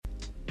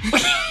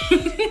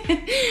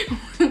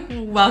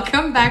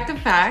Welcome back to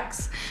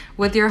Facts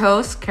with your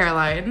host,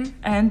 Caroline.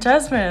 And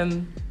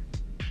Jasmine.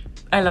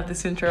 I love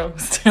this intro.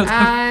 Still the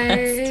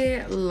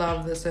best. I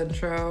love this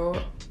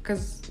intro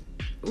because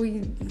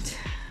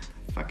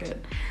fuck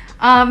it.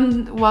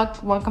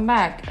 Welcome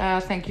back.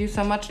 Thank you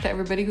so much to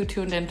everybody who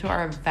tuned into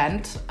our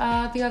event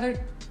the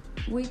other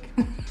week.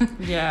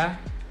 Yeah.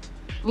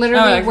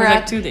 Literally, we're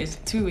at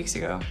 2 weeks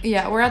ago.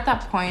 Yeah, we're at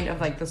that point of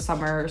like the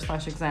summer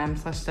 /exam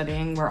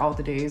 /studying where all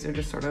the days are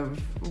just sort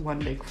of one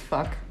big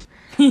fuck.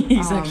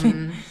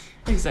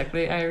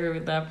 Exactly. I agree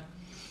with that.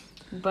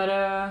 But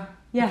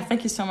yeah,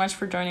 thank you so much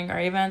for joining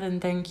our event,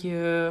 and thank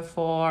you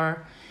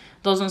for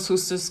those ones who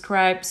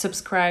subscribe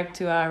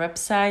to our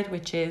website,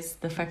 which is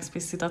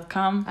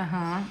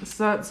thefactspc.com.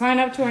 So sign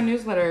up to our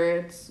newsletter.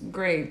 It's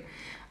great.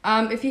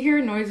 If you hear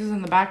noises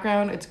in the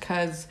background, it's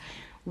because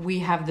we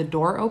have the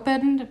door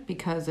opened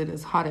because it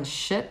is hot as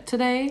shit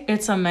today.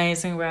 It's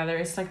amazing weather.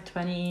 It's like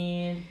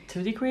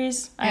 22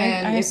 degrees.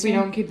 And if we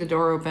don't keep the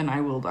door open,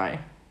 I will die.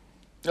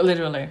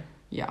 Literally.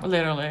 Yeah.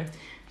 Literally.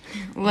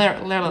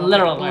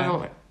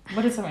 Literally.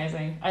 But it's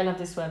amazing. I love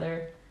this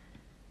weather.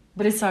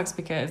 But it sucks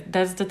because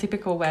that's the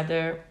typical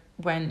weather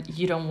when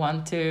you don't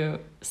want to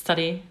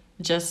study.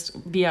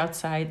 Just be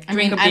outside,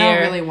 drink a beer. I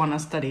don't really want to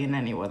study in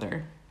any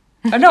weather.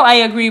 Oh, no, I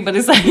agree, but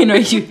it's like,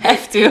 you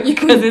have to.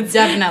 Because it's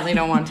definitely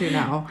don't want to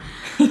now.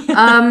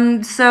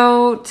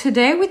 So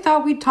today we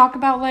thought we'd talk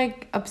about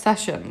like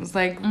obsessions,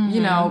 like,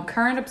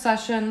 current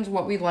obsessions,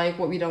 what we like,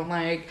 what we don't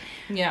like.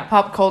 Yeah.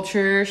 Pop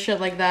culture, shit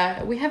like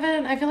that.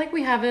 I feel like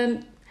we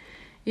haven't,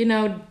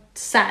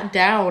 sat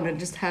down and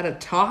just had a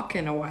talk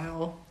in a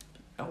while.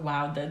 Oh,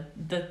 wow,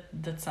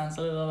 that sounds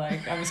a little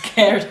like I'm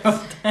scared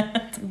of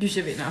that. You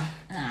should be now.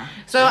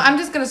 So I'm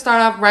just gonna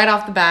start off right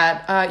off the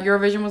bat.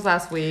 Eurovision was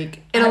last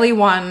week. Italy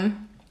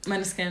won.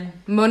 Måneskin.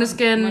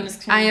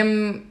 I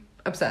am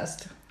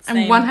obsessed. Same.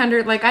 I'm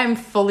 100. Like I am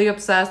fully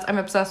obsessed. I'm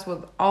obsessed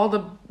with all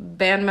the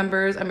band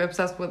members. I'm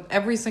obsessed with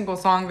every single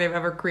song they've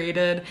ever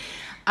created.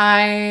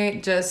 I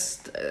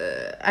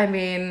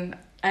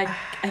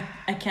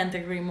can't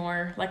agree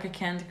more.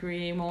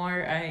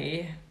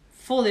 I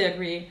fully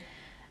agree.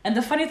 And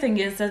the funny thing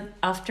is that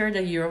after the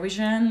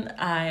Eurovision,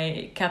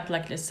 I kept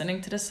like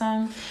listening to the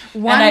song.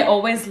 And I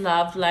always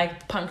loved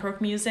like punk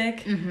rock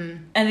music. Mm-hmm.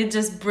 And it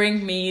just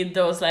brings me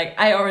those like,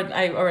 I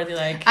already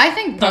like. I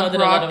think punk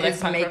rock of, like,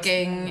 is punk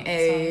making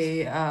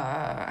a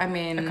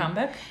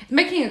comeback?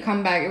 Making a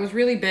comeback. It was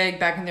really big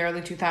back in the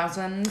early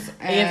 2000s.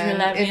 Avril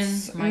Lavigne,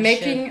 it's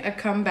making a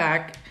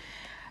comeback.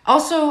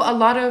 Also,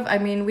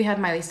 we had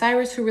Miley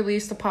Cyrus who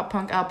released a pop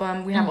punk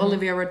album. We have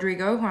Olivia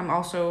Rodrigo, who I'm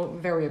also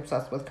very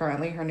obsessed with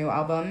currently, her new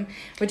album,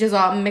 which is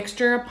a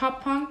mixture of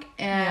pop punk,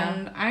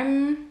 and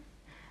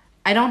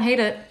I don't hate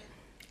it.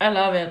 I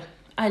love it.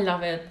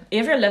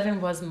 Avril Lavigne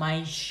was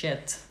my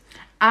shit.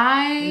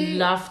 I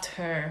loved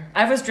her.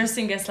 I was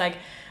dressing as like,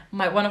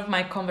 one of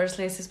my Converse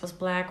laces was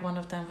black, one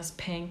of them was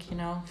pink,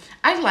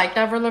 I liked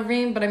Avril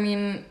Lavigne, but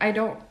I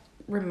don't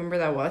remember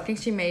that well. I think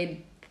she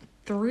made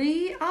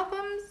 3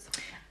 albums.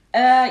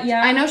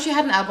 Yeah. I know she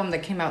had an album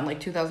that came out in like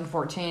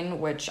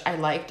 2014, which I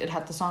liked. It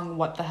had the song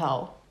 "What the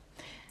Hell."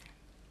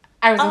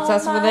 I was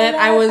obsessed with it.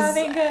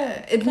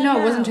 It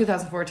wasn't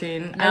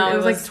 2014. No, it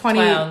was like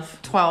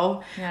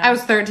 2012. Yeah. I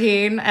was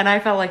 13, and I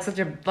felt like such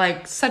a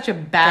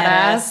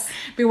badass.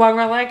 Be walking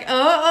around like,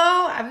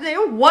 I'm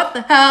there. What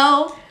the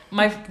hell?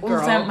 My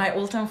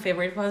all-time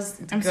favorite was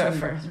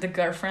the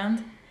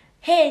girlfriend.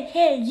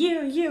 Hey,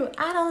 you!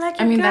 I don't like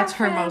your girlfriend. That's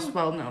her most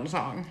well-known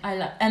song. I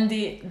love, and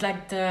the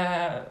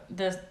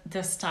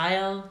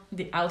style,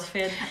 the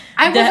outfit.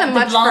 I wasn't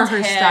much for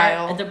her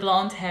style. The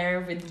blonde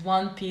hair with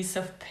one piece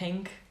of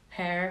pink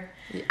hair.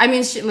 She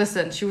was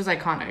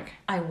iconic.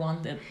 I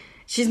want it.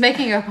 She's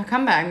making a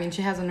comeback.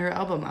 She has a new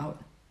album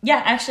out.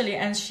 Yeah, actually,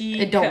 and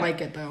she. I don't like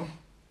it though.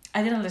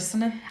 I didn't listen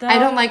to it though. I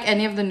don't like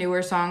any of the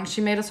newer songs. She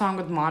made a song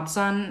with Mod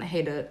Sun.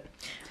 Hate it.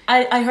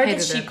 I heard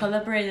that she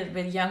collaborated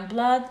with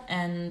Youngblood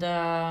and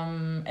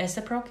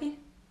A$AP Rocky.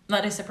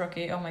 Not A$AP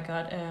Rocky, oh my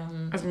god. I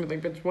was gonna be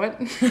like, bitch, what?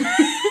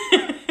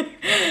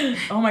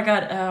 Oh my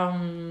god.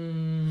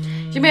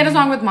 She made a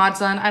song with Mod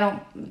Sun.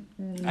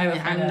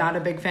 I'm not a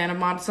big fan of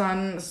Mod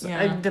Sun. So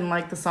I didn't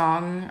like the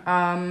song.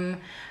 I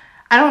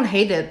don't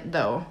hate it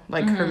though.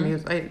 Like her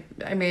music.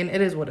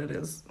 It is what it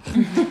is.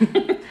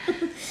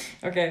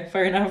 Okay,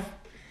 fair enough.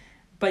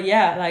 But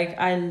yeah, like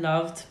I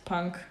loved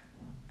punk.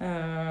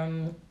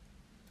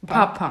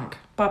 Pop punk.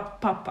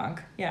 Pop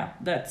punk. Yeah,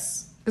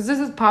 that's... Because this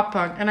is pop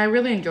punk, and I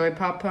really enjoy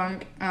pop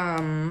punk.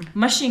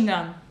 Machine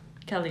Gun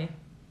Kelly.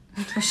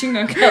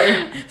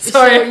 Sorry.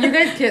 So you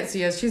guys can't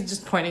see us. She's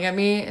just pointing at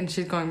me, and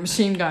she's going,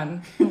 Machine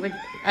Gun. Like,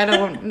 I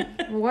don't...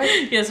 What?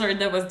 Yeah, sorry,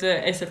 that was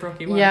the A$AP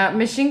Rocky one. Yeah,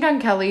 Machine Gun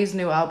Kelly's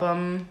new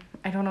album...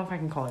 I don't know if I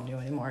can call it new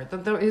anymore.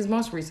 His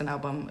most recent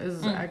album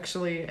is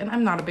actually... And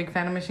I'm not a big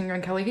fan of Machine Gun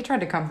Kelly. He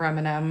tried to come for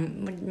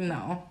Eminem. Like,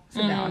 no.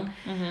 Sit down.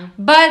 Mm-hmm.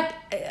 But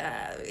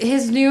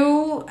his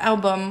new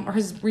album, or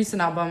his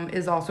recent album,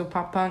 is also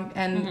pop punk.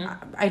 And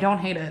I don't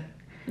hate it.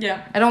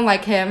 Yeah. I don't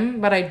like him,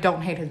 but I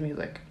don't hate his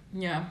music.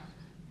 Yeah.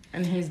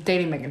 And he's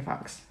dating Megan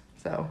Fox.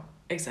 So,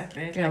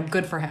 exactly. you know,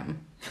 good for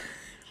him.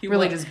 He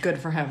really won. just good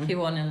for him. He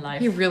won in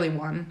life. He really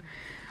won.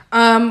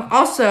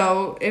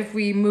 Also, if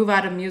we move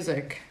out of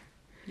music.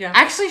 Yeah.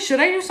 Actually, should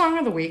I do Song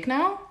of the Week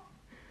now?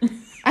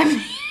 I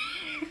mean,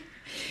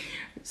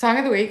 Song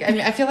of the Week. I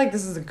mean, I feel like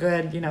this is a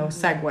good, you know,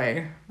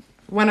 segue.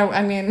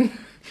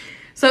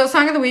 So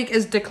Song of the Week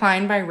is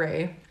Decline by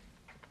Ray.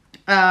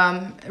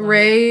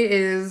 Ray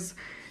is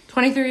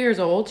 23 years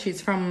old.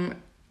 She's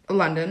from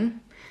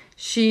London.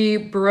 She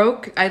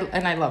broke,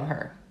 and I love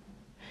her.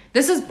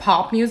 This is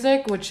pop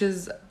music, which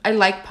is, I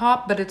like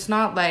pop, but it's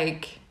not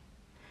like,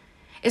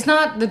 it's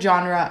not the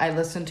genre I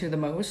listen to the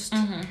most.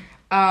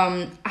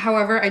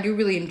 However, I do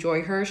really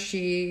enjoy her.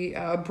 She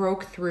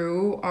broke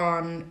through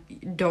on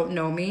Don't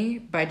Know Me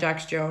by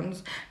Jax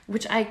Jones,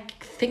 which I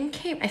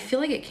feel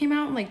like it came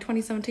out in like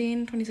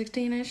 2017,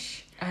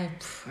 2016-ish. I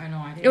no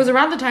idea. It was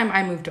around the time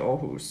I moved to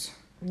Aarhus.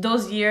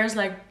 Those years,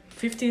 like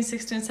 15,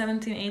 16,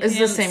 17, 18. It's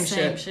the same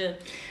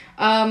shit.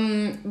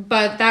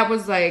 But that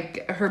was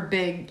like her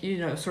big, you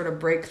know, sort of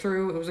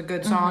breakthrough. It was a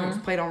good song. It was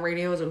played on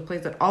radios. It was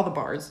played at all the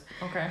bars.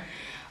 Okay.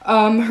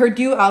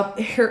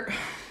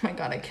 My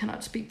God, I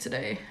cannot speak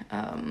today.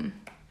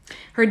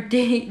 Her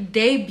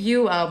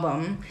debut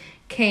album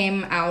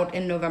came out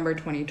in November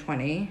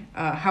 2020.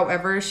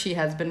 However, she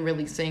has been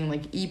releasing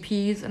like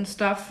EPs and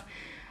stuff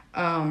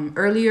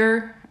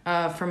earlier.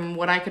 From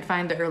what I could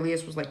find, the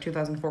earliest was like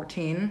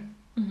 2014.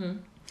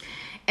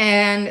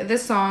 And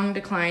this song,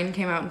 Decline,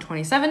 came out in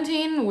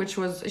 2017,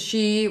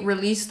 she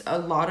released a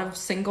lot of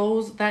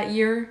singles that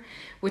year,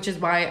 which is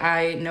why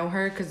I know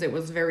her, because it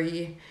was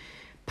very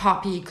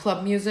poppy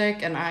club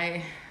music, and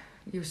I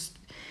used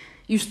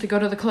to go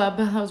to the club.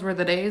 Those were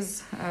the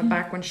days,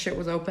 back when shit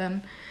was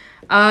open.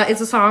 It's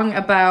a song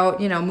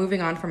about, you know,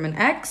 moving on from an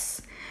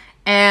ex,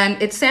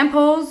 and it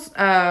samples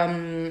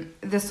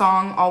the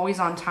song Always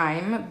on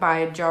Time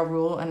by Ja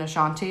Rule and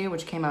Ashanti,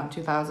 which came out in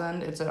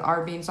 2000. It's an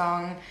R&B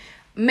song.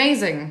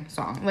 Amazing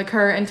song. Like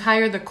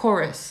the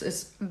chorus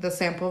is the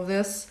sample of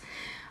this.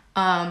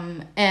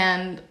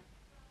 And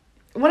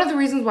one of the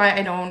reasons why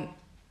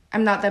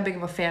I'm not that big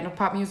of a fan of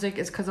pop music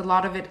is because a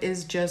lot of it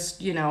is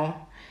just, you know,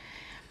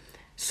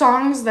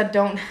 songs that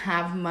don't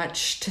have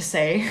much to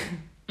say.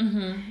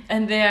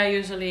 And they are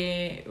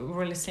usually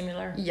really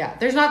similar. Yeah,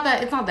 it's not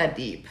that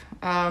deep.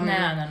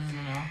 No.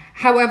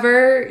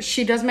 However,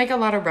 she does make a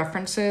lot of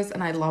references,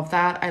 and I love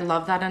that. I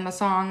love that in the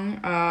song.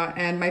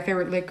 And my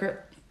favorite lyric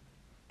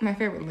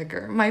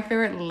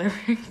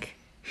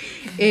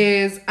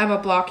is,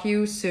 I'ma block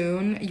you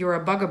soon, you're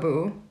a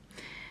bugaboo,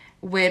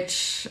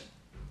 which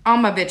all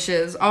my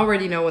bitches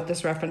already know what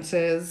this reference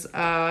is.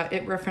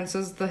 It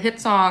references the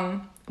hit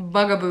song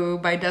Bugaboo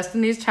by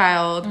Destiny's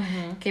Child.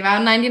 Came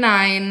out in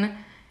 1999.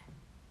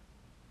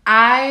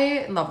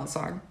 I love the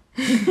song.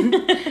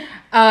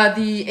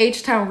 The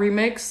H-Town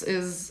remix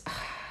is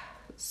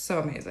so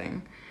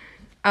amazing.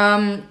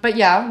 But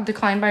yeah,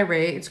 Decline by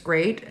Ray, it's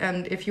great.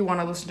 And if you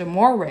want to listen to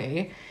more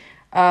Ray,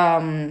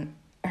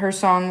 her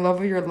song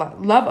Love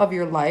of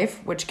Your Life,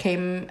 which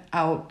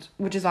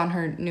is on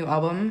her new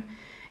album,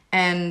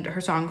 and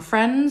her song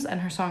Friends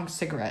and her song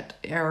Cigarette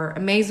are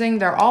amazing.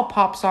 They're all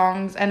pop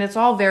songs, and it's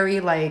all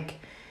very like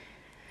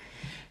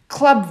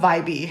club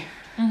vibey.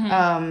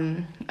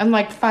 And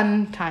like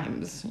fun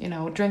times, you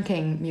know,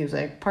 drinking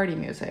music, party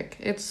music.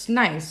 It's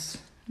nice.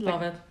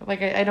 Love it.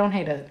 Like I don't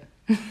hate it.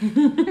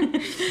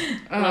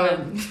 Love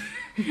it.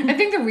 I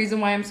think the reason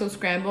why I'm so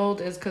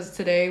scrambled is because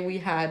today we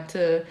had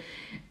to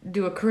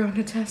do a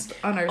corona test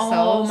on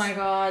ourselves. Oh my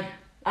God.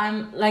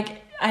 I'm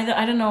like,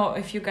 I don't know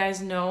if you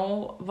guys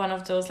know one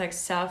of those like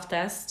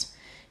self-tests.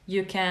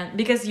 You can,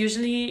 because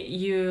usually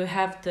you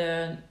have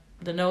the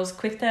nose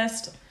quick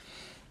test.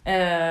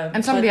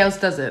 And somebody else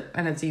does it,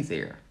 and it's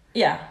easier.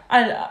 Yeah,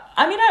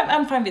 I mean,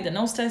 I'm fine with the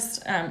nose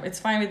test. It's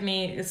fine with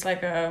me. It's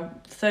like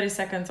 30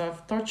 seconds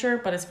of torture,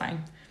 but it's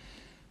fine.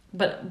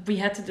 But we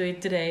had to do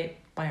it today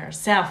by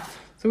ourselves.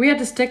 So we had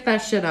to stick that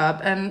shit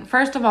up. And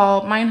first of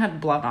all, mine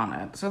had blood on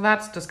it. So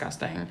that's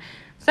disgusting.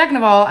 Second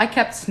of all, I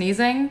kept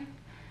sneezing.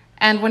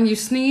 And when you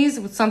sneeze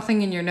with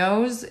something in your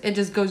nose, it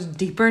just goes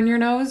deeper in your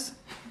nose.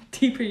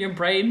 Deeper in your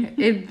brain.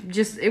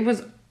 It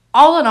was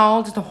all in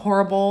all just a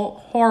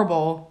horrible,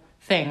 horrible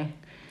thing.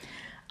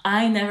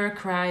 I never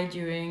cry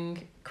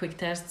during quick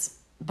tests,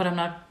 but I'm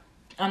not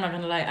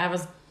gonna lie, I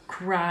was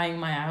crying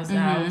my eyes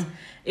out.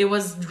 It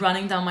was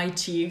running down my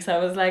cheeks. I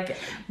was like,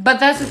 but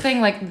that's the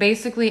thing, like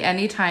basically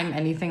anytime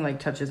anything like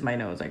touches my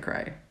nose, I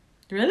cry.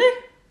 Really?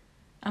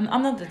 I'm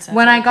not that sensitive.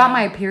 When I got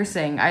my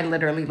piercing, I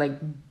literally like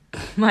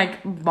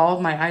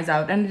bawled my eyes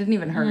out, and it didn't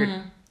even hurt.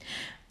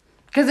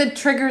 Because it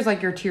triggers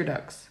like your tear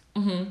ducts.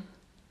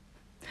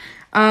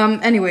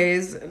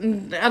 Anyways,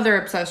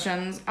 other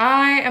obsessions.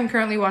 I am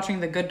currently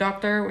watching The Good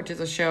Doctor, which is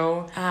a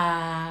show.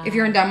 If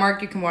you're in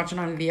Denmark, you can watch it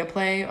on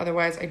Viaplay.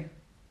 Otherwise, I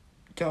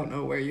don't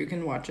know where you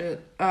can watch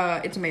it.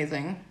 It's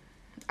amazing.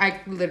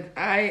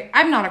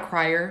 I'm not a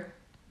crier.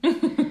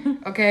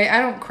 Okay,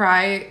 I don't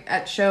cry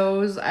at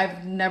shows.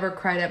 I've never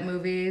cried at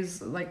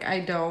movies. Like, I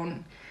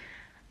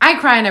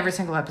cry in every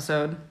single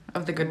episode.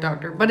 of The Good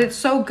Doctor, but it's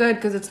so good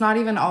because it's not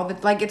even all the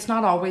like. It's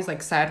not always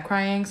like sad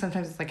crying.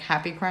 Sometimes it's like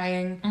happy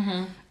crying,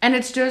 and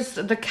it's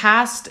just the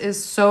cast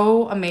is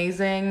so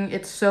amazing.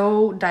 It's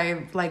so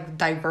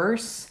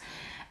diverse,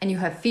 and you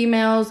have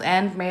females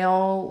and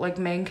male like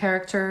main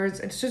characters.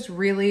 It's just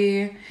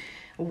really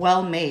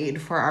well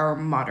made for our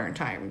modern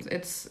times.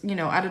 It's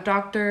at a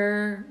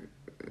doctor.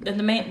 And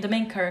the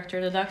main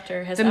character, the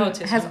doctor, has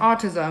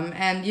autism.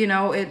 And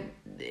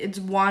it's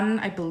won,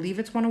 I believe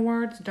it's won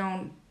awards.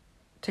 Don't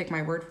take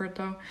my word for it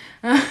though.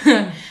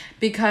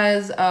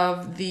 Because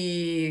of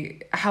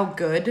how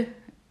good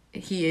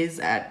he is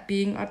at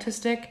being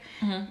autistic.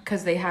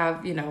 Because they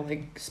have,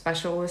 like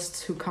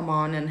specialists who come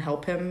on and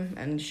help him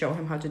and show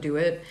him how to do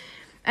it.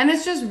 And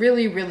it's just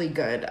really, really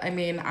good. I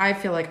mean, I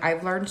feel like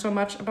I've learned so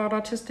much about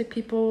autistic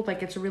people.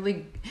 Like, it's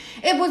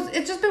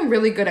just been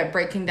really good at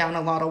breaking down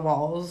a lot of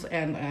walls,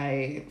 and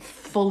I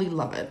fully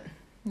love it.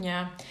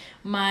 Yeah.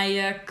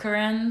 My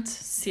current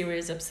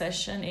series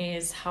obsession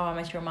is How I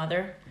Met Your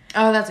Mother.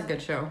 Oh, that's a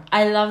good show.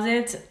 I loved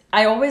it.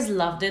 I always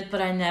loved it, but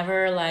I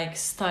never,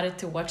 started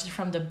to watch it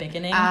from the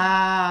beginning.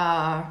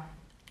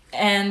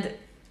 And...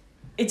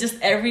 it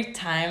just every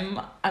time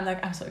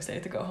I'm so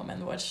excited to go home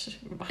and watch.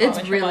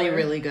 It's really,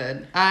 really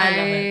good.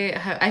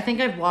 I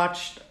think I've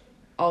watched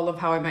all of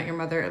How I Met Your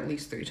Mother at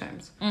least 3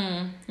 times.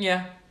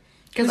 Yeah.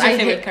 Because my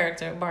favorite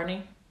character,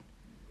 Barney.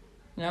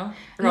 No,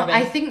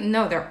 Robin.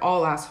 No, they're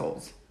all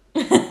assholes.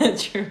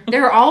 True.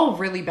 They're all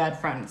really bad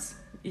friends.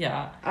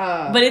 Yeah.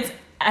 But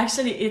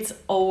it's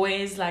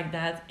always like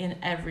that in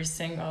every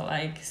single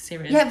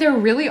series. Yeah, they're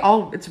really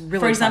all. It's really.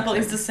 For example,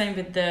 toxic. it's the same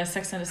with the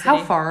Sex and the City.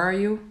 How far are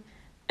you?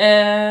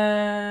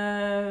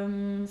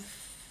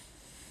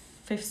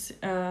 Fifth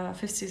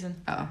season.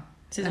 Oh,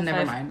 season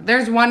never 5. mind.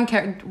 There's one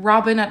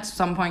Robin at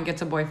some point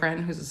gets a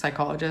boyfriend who's a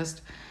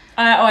psychologist.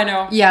 I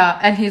know. Yeah,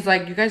 and he's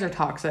like, "You guys are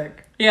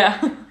toxic."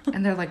 Yeah.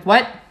 And they're like,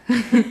 "What?"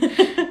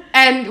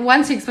 And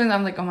once he explains,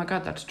 I'm like, "Oh my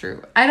god, that's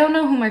true." I don't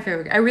know who my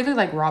favorite. I really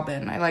like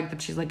Robin. I like that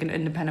she's like an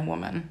independent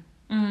woman.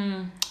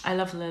 I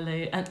love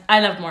Lily, and I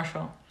love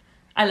Marshall.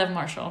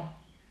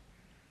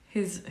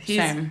 He's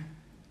Same.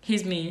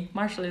 He's me.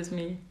 Marshall is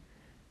me.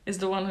 Is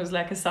the one who's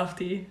like a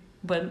softie,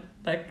 but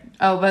like.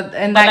 Oh, but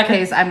in that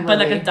case, I'm Lily. But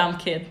like a dumb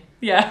kid.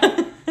 Yeah.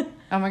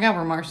 Oh my god,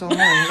 we're Marshall and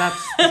Lily.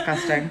 That's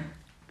disgusting.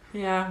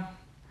 Yeah.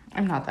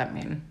 I'm not that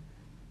mean.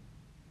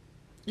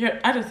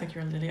 I don't think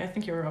you're Lily. I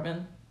think you're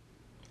Robin.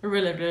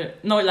 Really, really.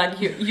 No, like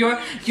you're.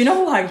 You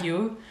know who are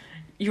you?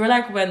 You're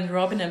like when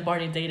Robin and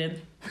Barney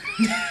dated.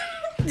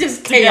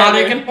 Just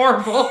chaotic and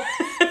horrible.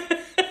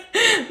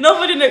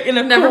 Nobody in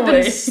a never cool been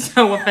way.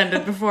 So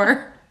offended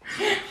before.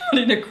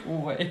 Not in a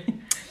cool way.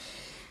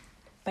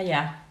 But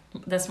yeah,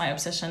 that's my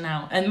obsession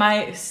now. And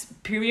my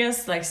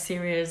previous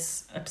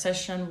serious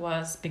obsession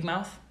was Big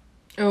Mouth.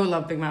 Oh,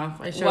 love Big Mouth.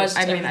 I showed.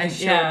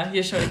 Yeah,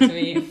 you showed it to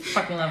me.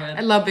 Fucking love it.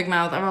 I love Big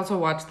Mouth. I've also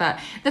watched that.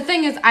 The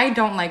thing is, I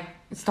don't like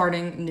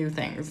starting new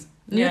things.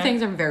 New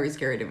things are very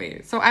scary to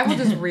me. So I will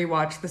just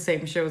rewatch the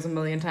same shows a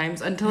million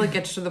times until it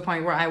gets to the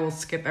point where I will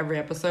skip every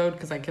episode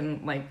because I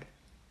can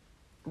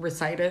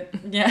recite it.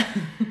 Yeah.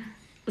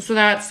 So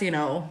that's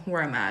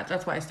where I'm at.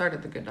 That's why I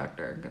started The Good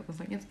Doctor. I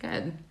was like, it's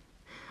good.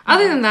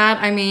 Other than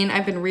that, I mean,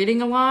 I've been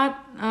reading a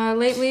lot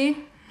lately.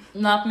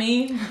 Not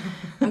me.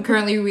 I'm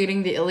currently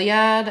reading the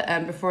Iliad,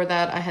 and before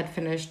that I had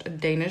finished a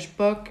Danish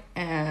book,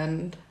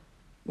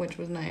 which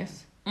was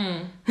nice.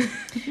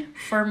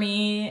 For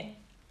me,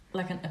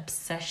 an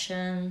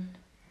obsession,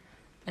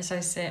 as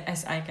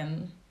I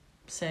can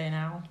say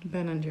now.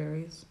 Ben and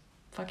Jerry's.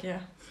 Fuck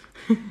yeah.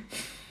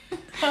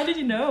 How did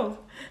you know?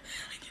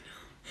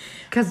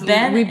 Because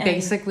we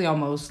basically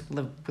almost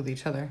live with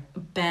each other.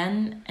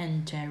 Ben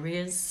and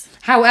Jerry's.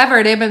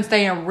 However, they've been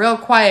staying real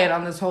quiet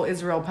on this whole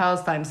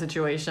Israel-Palestine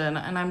situation.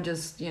 And I'm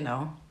just,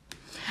 I'm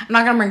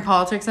not going to bring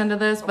politics into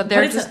this, but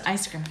they're just... an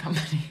ice cream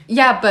company.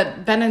 Yeah,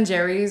 but Ben and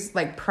Jerry's,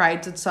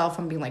 prides itself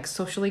on being,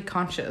 socially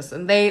conscious.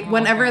 And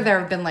whenever there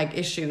have been,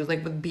 issues,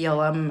 with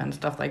BLM and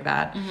stuff like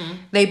that,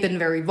 they've been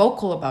very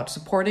vocal about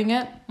supporting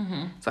it.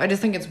 So I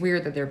just think it's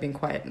weird that they're being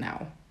quiet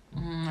now.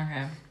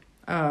 Okay.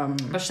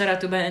 But shout out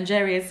to Ben and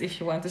Jerry's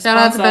if you want to shout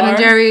out to Ben and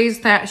Jerry's.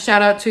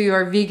 Shout out to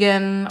your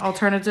vegan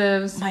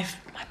alternatives. My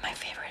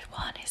favorite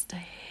one is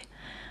the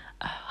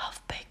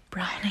half-baked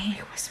brownie.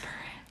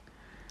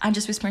 I'm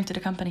just whispering to the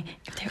company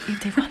if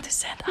they want to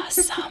send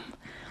us some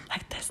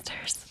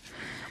testers.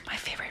 My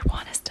favorite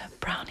one is the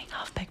brownie,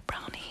 half-baked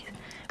brownie.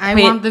 I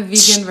want the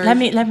vegan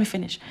version. Let me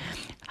finish.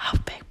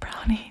 Half-baked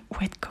brownie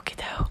with cookie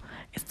dough.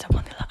 It's the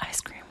vanilla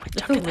ice cream with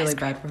chocolate ice cream. I feel really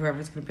bad for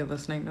whoever's going to be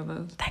listening to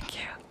this. Thank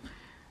you.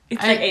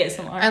 It's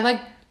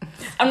ASMR.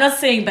 I'm not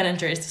saying Ben and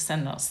Jerry's to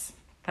send us.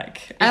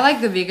 I like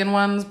the vegan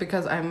ones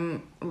because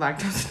I'm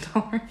lactose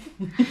intolerant.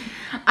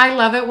 I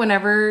love it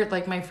whenever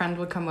my friend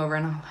would come over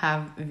and I'll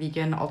have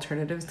vegan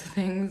alternatives to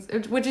things,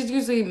 which is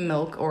usually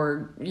milk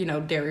or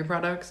dairy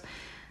products.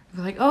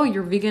 They're like, "Oh,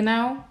 you're vegan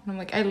now?" And I'm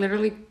like, "I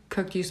literally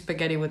cooked you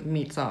spaghetti with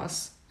meat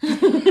sauce."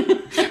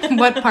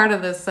 What part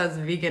of this says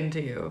vegan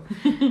to you?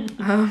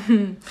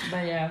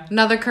 But yeah.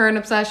 Another current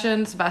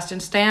obsession: Sebastian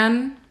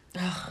Stan.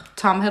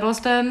 Tom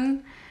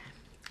Hiddleston.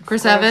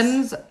 Chris course.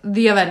 Evans,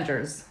 The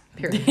Avengers.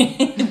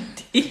 Period.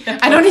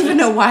 I don't even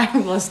know why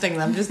I'm listing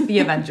them. Just The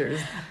Avengers.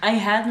 I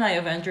had my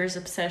Avengers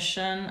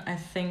obsession, I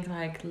think,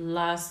 like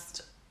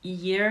last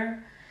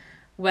year.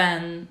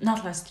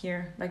 Not last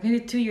year, like maybe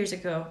 2 years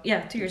ago.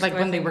 Yeah, 2 years ago. Like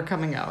when they were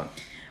coming out.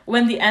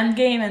 When the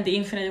Endgame and the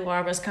Infinity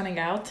War was coming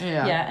out.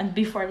 Yeah. And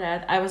before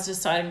that, I was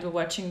just starting to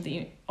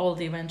watching all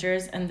the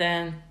Avengers. And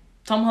then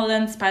Tom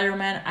Holland,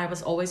 Spider-Man. I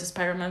was always a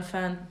Spider-Man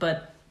fan,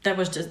 but that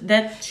was just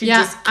that she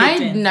just kicked I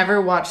in. never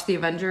watched the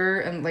Avenger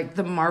and like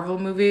the Marvel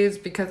movies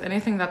because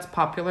anything that's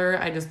popular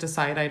I just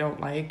decide I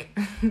don't like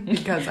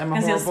because I'm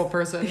a horrible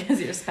person.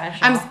 Because you're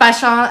special. I'm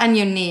special and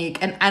unique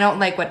and I don't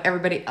like what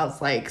everybody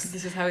else likes.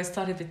 This is how it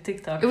started with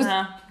TikTok. It was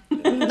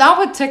not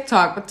with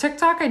TikTok, but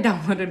TikTok I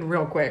downloaded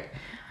real quick.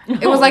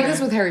 It was like this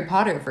with Harry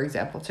Potter, for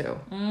example, too.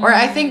 Or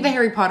I think the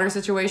Harry Potter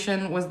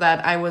situation was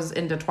that I was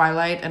into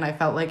Twilight and I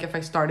felt like if I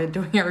started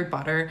doing Harry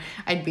Potter,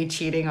 I'd be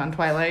cheating on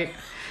Twilight.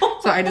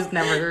 So I just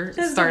never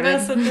started.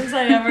 That's the best sentence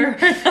I ever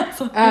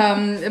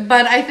heard.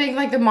 But I think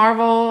like the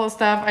Marvel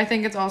stuff, I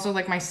think it's also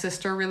like my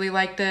sister really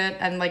liked it.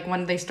 And like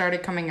when they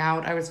started coming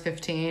out, I was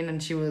 15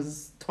 and she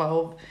was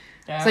 12.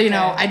 Yeah, so, you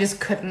know, I just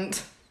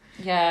couldn't.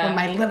 Yeah. When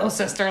my little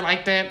sister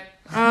liked it.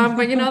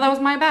 But you know, that was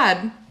my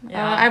bad.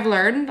 Yeah. I've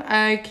learned.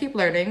 I keep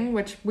learning,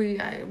 which we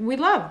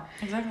love.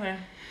 Exactly.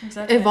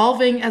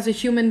 Evolving as a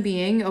human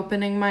being,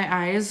 opening my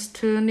eyes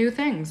to new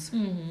things.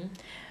 Mm-hmm.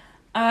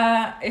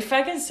 If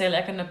I can say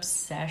like an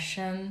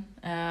obsession,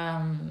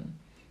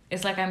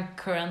 it's like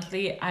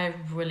I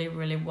really,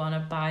 really want to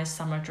buy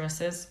summer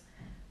dresses,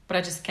 but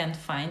I just can't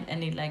find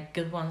any like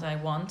good ones I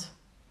want.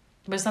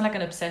 But it's not like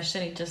an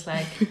obsession, it's just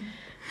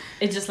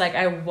like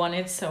I want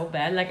it so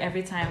bad. Like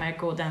every time I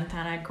go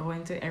downtown, I go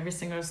into every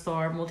single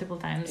store multiple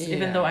times,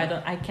 even though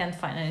I can't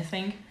find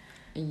anything.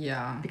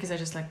 Yeah. Because I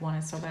just like want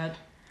it so bad.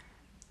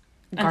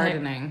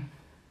 Gardening.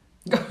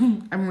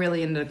 I'm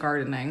really into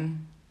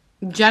gardening.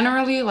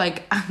 Generally,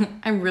 like,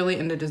 I'm really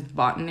into just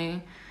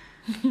botany.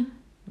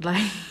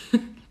 Like,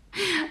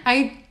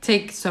 I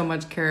take so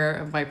much care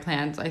of my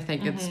plants. I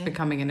think it's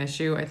becoming an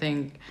issue. I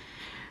think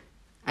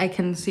I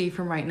can see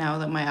from right now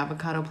that my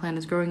avocado plant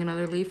is growing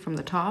another leaf from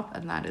the top,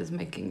 and that is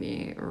making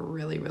me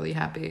really, really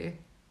happy.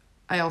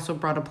 I also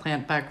brought a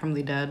plant back from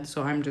the dead,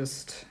 so I'm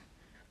just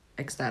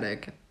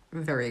ecstatic.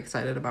 Very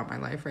excited about my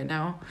life right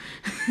now.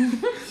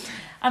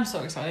 I'm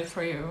so excited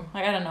for you.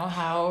 Like, I don't know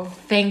how.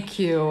 Thank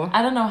you.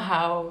 I don't know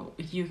how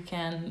you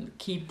can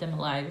keep them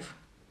alive.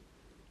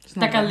 It's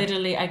not Like, that,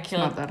 I it's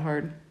killed. not that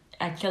hard.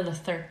 I killed the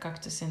third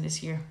cactus in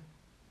this year.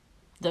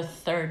 The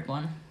third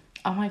one.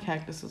 All my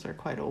cactuses are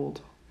quite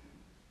old.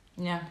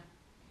 Yeah.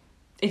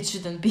 It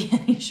shouldn't be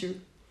an issue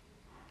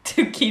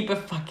to keep a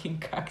fucking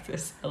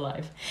cactus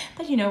alive.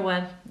 But you know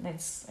what?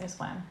 It's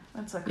fine.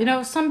 It's okay. You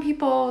know, some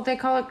people, they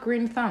call it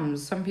green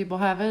thumbs. Some people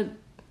have it.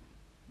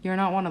 You're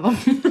not one of them.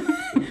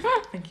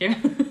 Thank you.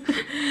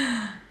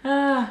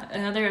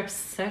 Another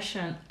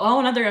obsession. Oh,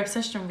 another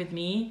obsession with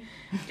me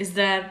is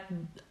that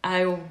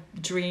I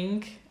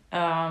drink.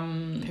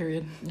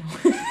 Period.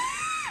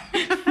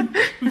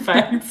 In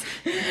fact,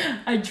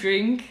 I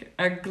drink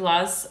a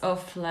glass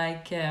of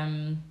like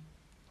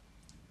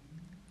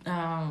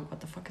what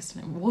the fuck is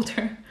the name?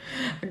 Water.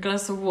 A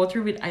glass of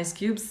water with ice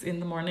cubes in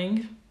the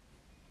morning.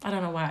 I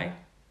don't know why.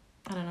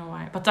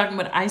 But talking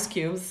about ice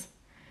cubes,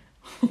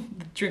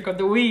 the drink of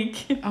the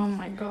week. Oh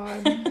my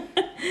god.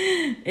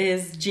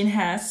 Is Gin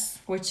Hass,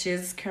 which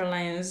is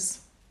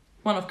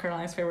one of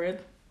Caroline's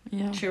favorite.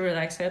 Yeah. She really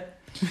likes it.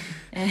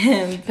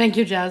 And Thank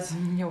you, Jazz.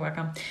 you're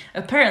welcome.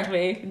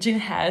 Apparently, Gin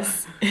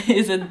Hass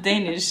is a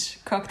Danish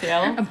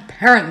cocktail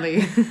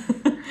Apparently.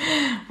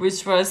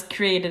 which was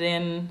created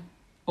in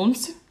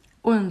Odense.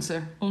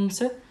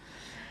 Odense.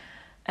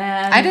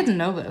 And I didn't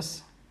know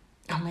this.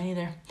 Oh, me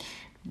neither.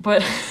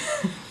 But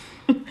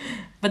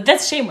but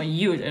that's shame on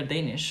you. They're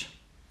Danish,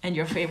 and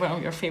your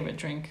favorite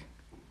drink.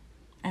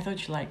 I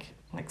thought you like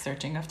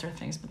searching after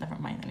things, but never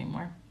mind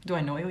anymore. Do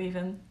I know you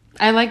even?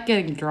 I like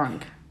getting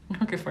drunk.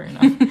 Okay, fair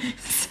enough.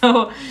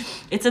 So,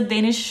 it's a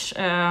Danish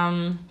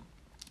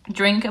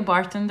drink. A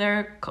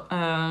bartender,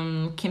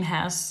 Kim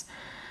Hass,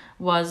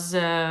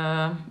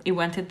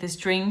 invented this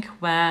drink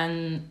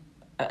when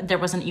there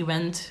was an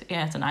event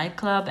at a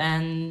nightclub,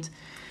 and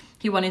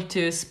he wanted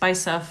to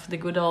spice up the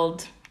good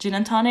old gin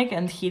and tonic,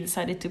 and he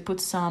decided to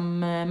put some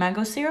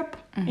mango syrup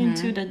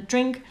into the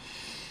drink.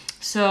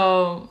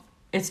 So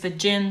it's with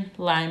gin,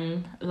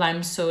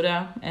 lime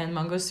soda, and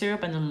mango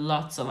syrup, and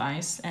lots of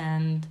ice.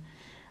 And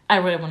I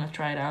really want to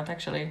try it out.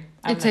 Actually,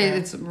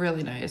 It's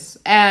really nice,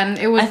 and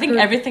it was. I think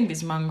everything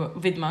with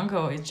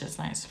mango is just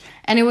nice.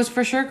 And it was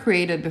for sure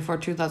created before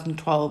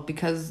 2012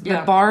 because the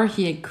Yeah. bar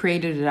he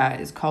created it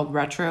at is called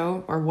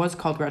Retro, or was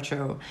called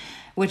Retro,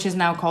 which is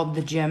now called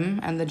The Gym,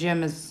 and The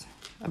Gym is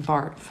a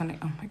bar. Funny,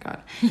 oh my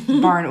god,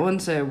 bar in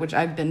Odense, which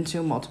I've been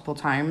to multiple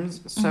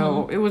times.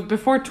 So it was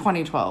before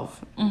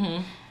 2012.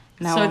 Mm-hmm.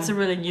 Now, So it's a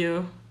really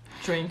new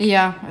drink.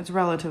 Yeah, it's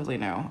relatively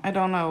new. I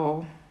don't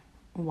know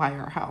why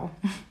or how,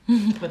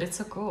 But it's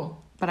so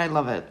cool. but I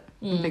love it.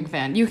 I'm a big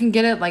fan. You can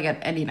get it like at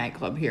any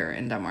nightclub here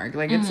in Denmark.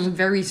 Like it's a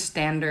very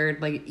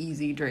standard, like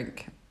easy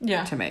drink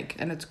to make,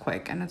 and it's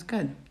quick and it's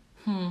good.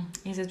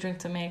 Easy drink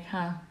to make,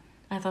 huh?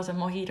 I thought a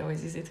mojito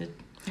is easy to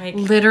make.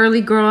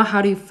 Literally, girl,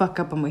 how do you fuck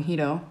up a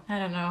mojito? I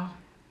don't know.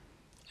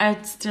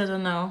 I still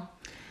don't know.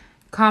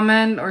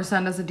 Comment or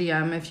send us a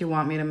DM if you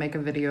want me to make a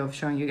video of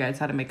showing you guys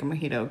how to make a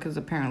mojito, because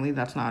apparently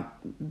that's not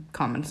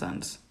common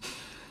sense.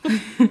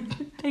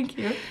 Thank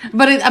you.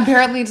 But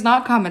apparently it's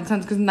not common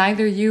sense because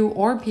neither you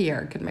or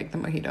Pierre could make the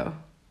mojito.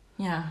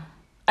 Yeah.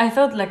 I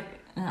thought like,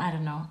 I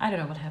don't know. I don't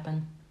know what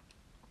happened.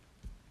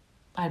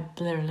 I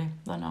literally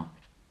don't know.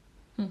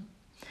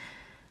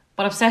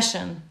 But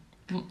obsession.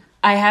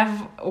 I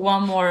have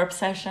one more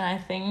obsession, I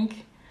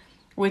think,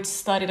 which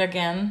started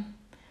again.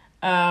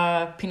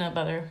 Peanut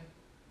butter.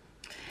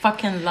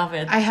 Fucking love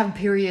it. I have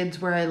periods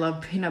where I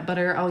love peanut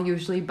butter. I'll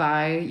usually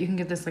buy, you can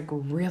get this like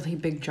really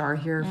big jar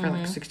here for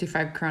like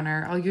 65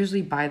 kroner. I'll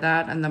usually buy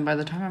that, and then by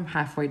the time I'm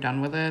halfway done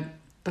with it,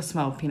 the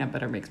smell of peanut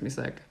butter makes me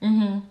sick.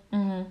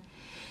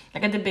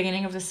 Like at the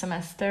beginning of the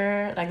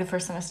semester, like the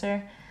first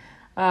semester,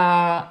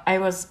 I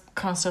was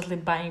constantly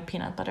buying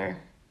peanut butter.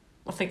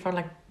 I think for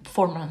like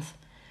 4 months.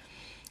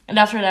 And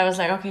after that I was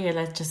like, okay,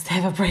 let's just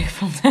have a break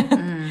from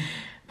that.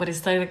 But it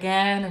started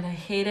again and I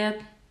hate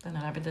it. And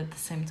I love it at the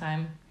same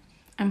time.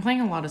 I'm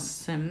playing a lot of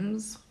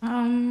Sims.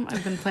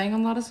 I've been playing a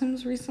lot of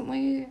Sims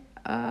recently.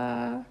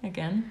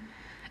 Again,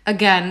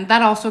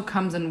 that also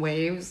comes in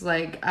waves.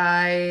 Like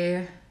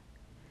I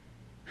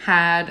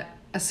had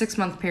a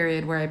 6-month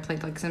period where I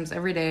played like Sims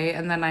every day,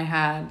 and then I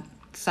had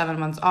 7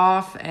 months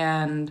off,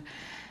 and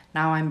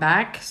now I'm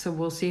back. So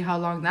we'll see how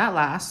long that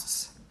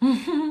lasts.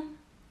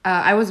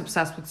 I was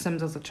obsessed with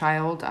Sims as a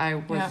child. I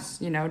was,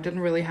 didn't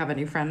really have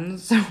any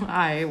friends, so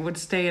I would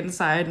stay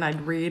inside and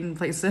I'd read and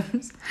play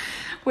Sims,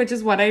 which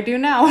is what I do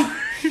now.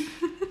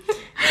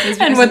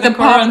 And with the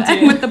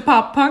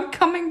pop punk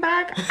coming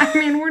back, I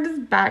mean, we're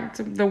just back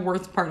to the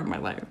worst part of my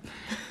life,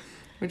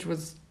 which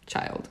was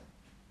child.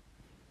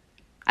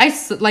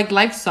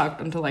 Life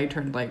sucked until I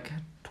turned like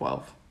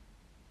 12.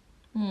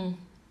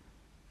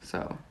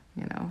 So,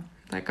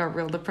 that got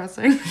real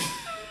depressing.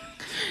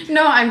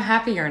 No, I'm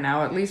happier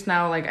now. At least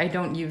now, like, I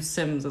don't use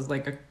Sims as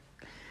like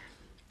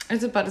I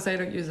was about to say I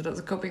don't use it as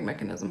a coping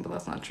mechanism, but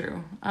that's not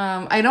true.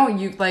 I don't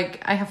use,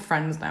 like, I have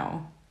friends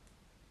now.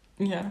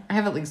 Yeah. I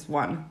have at least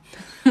one.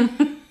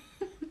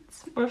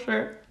 For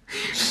sure.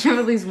 I have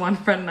at least one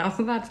friend now,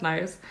 so that's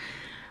nice.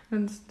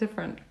 It's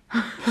different.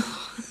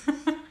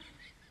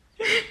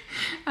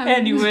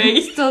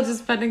 Anyway. Still just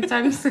spending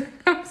time sitting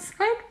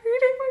outside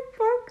reading my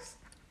books.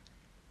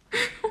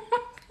 Oh my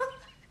god.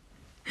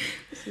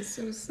 This is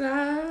so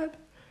sad.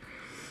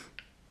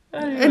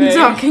 Anyway. And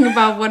talking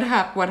about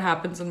what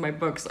happens in my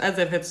books as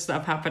if it's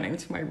stuff happening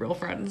to my real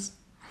friends.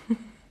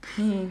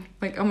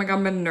 Like, oh my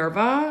god,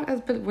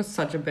 Minerva was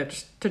such a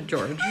bitch to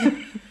George.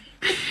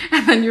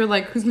 And then you're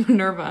like, who's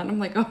Minerva? And I'm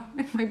like, oh,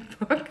 in my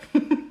book.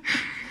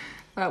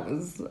 That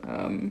was,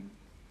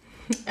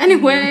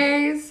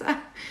 anyways.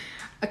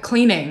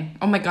 Cleaning.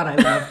 Oh my god, I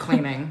love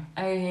cleaning.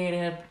 I hate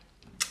it.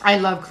 I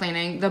love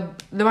cleaning.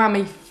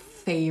 My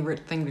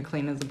favorite thing to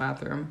clean is the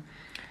bathroom.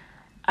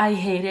 I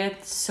hate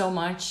it so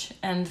much,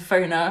 and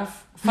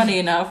funny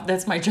enough,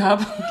 that's my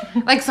job.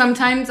 Like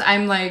sometimes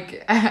I'm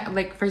like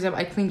for example,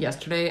 I cleaned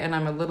yesterday and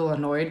I'm a little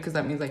annoyed because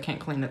that means I can't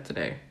clean it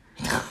today.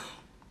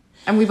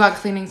 And we bought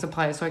cleaning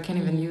supplies, so I can't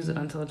even use it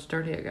until it's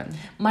dirty again.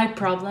 My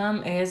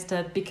problem is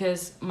that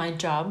because my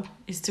job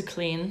is to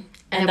clean,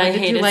 and I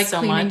hate it so much. Did you like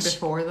cleaning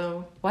before,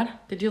 though? What?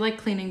 Did you like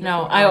cleaning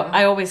before? No,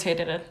 I always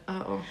hated it.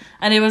 Oh.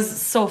 And it was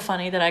so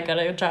funny that I got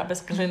a job as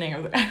cleaning. I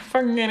was like,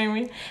 fucking kidding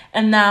me.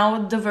 And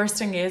now the worst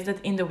thing is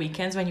that in the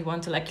weekends when you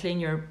want to like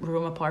clean your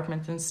room,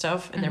 apartment and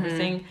stuff and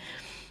everything,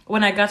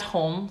 when I got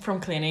home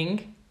from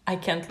cleaning, I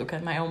can't look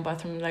at my own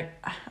bathroom like,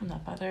 I'm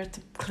not bothered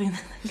to clean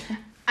it again.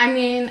 I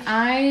mean,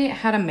 I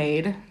had a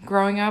maid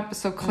growing up,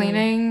 so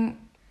cleaning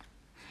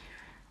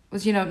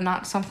was,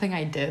 not something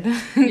I did.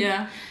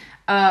 Yeah.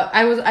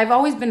 I've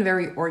always been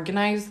very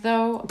organized,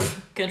 though.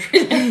 Good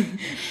reason.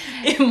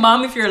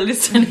 Mom, if you're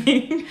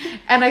listening.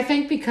 And I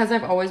think because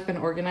I've always been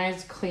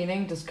organized,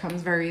 cleaning just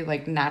comes very,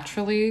 like,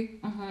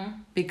 naturally.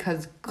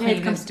 Because clean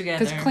it comes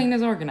together. Because clean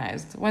is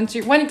organized. When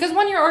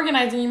you're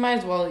organized, you might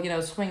as well,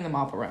 swing the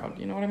mop around.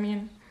 You know what I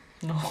mean?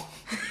 No.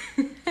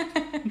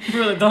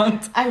 Really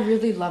don't. I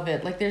really love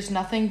it. Like, there's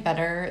nothing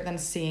better than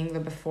seeing the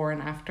before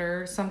and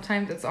after.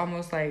 Sometimes it's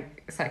almost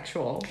like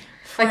sexual.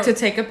 Like to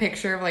take a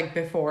picture of like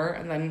before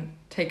and then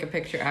take a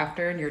picture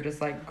after, and you're just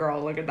like,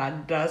 girl, look at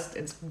that dust,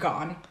 it's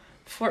gone.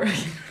 For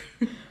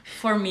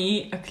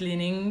me,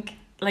 cleaning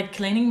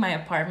my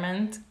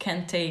apartment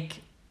can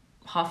take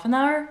half an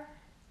hour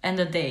and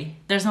a day.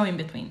 There's no in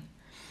between.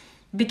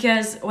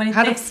 Because when it takes...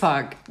 How the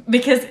fuck?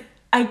 Because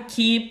I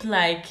keep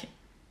like...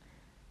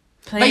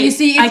 But you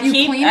see,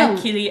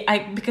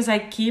 because I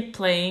keep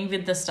playing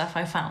with the stuff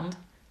I found.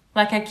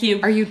 Like I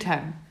keep... Are you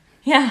 10?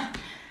 Yeah.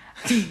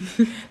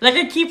 Like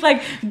I keep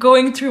like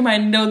going through my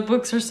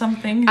notebooks or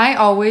something. I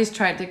always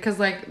try to, because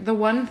like the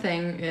one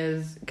thing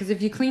is, because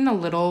if you clean a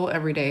little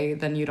every day,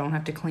 then you don't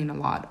have to clean a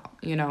lot.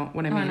 You know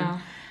what I mean? know.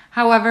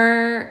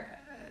 However,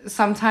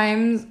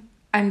 sometimes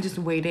I'm just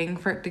waiting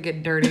for it to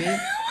get dirty.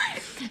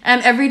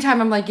 And every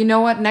time I'm like, you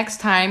know what? Next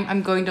time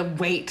I'm going to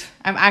wait.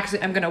 I'm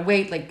going to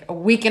wait like a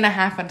week and a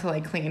half until I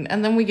clean.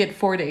 And then we get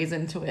 4 days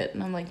into it.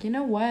 And I'm like, you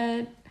know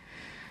what?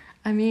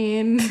 I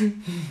mean,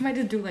 I might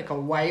just do like a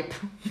wipe.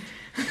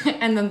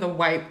 And then the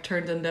wipe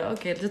turned into,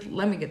 okay, just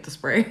let me get the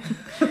spray.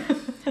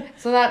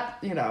 So that,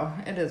 you know,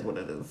 it is what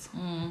it is.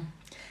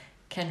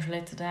 Can't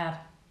relate to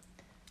that.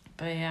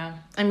 But yeah.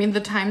 I mean,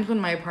 the times when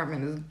my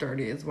apartment is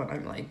dirty is when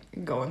I'm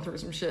like going through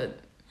some shit.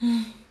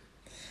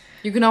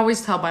 You can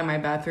always tell by my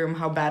bathroom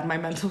how bad my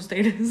mental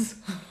state is.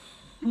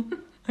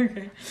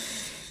 Okay.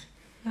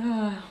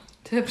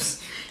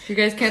 Tips. You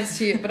guys can't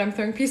see it, but I'm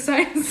throwing peace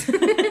signs.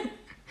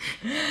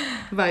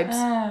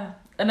 Vibes.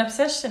 An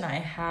obsession I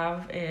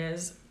have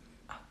is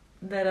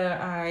that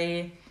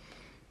I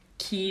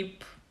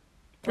keep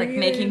like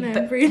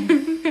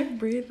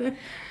breathe.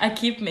 I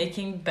keep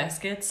making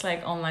baskets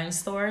like online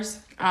stores.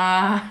 But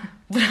I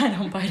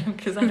don't buy them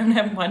because I don't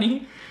have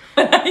money.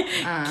 But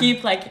I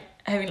keep like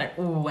having like,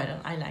 oh,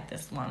 I like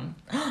this one.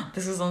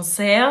 This is on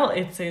sale.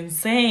 It's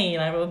insane.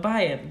 I will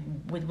buy it.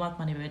 With what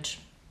money, bitch?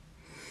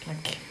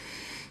 Like,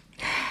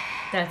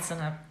 that's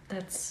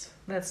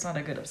not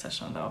a good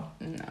obsession though.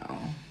 No.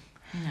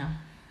 No.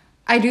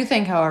 I do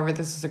think, however,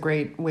 this is a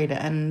great way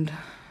to end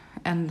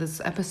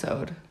this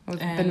episode. It's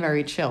been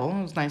very chill.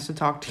 It was nice to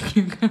talk to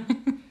you guys.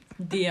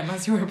 DM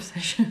us your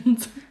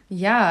obsessions.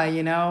 Yeah,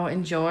 you know,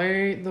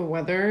 enjoy the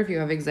weather. If you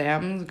have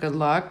exams, good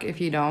luck.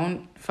 If you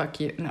don't, fuck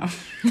you. No.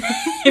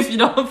 If you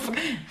don't,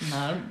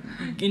 no.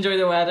 Enjoy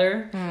the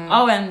weather.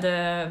 Oh, and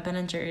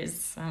Ben &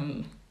 Jerry's.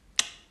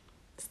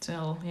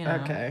 Still, you know.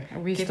 Okay.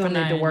 We still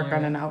need to work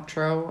on an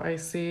outro, I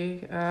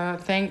see.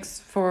 Thanks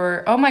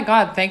for... Oh my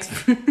God. Thanks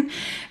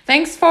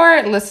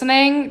for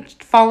listening.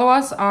 Follow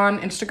us on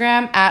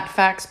Instagram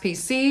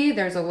 @FactsPC.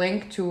 There's a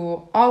link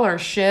to all our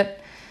shit.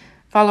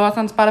 Follow us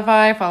on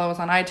Spotify. Follow us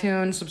on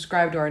iTunes.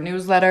 Subscribe to our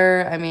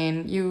newsletter. I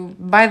mean,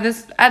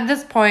 at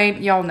this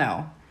point, y'all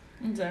know.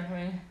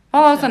 Exactly.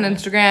 Follow us on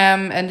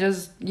Instagram and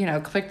just, you know,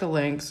 click the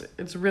links.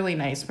 It's really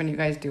nice when you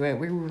guys do it.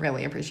 We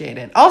really appreciate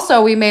it.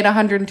 Also, we made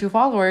 102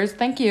 followers.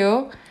 Thank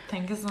you.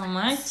 Thank you so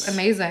much. It's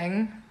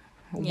amazing.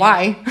 Yeah.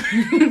 Why?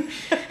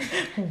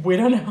 We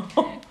don't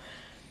know.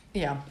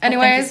 Yeah. Well,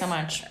 Anyways. thank you so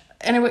much.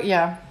 Anyway,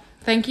 yeah.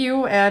 Thank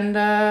you, and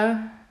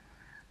I'm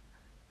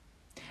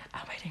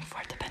waiting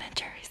for the Ben &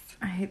 Jerry's.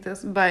 I hate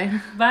this.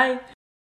 Bye. Bye.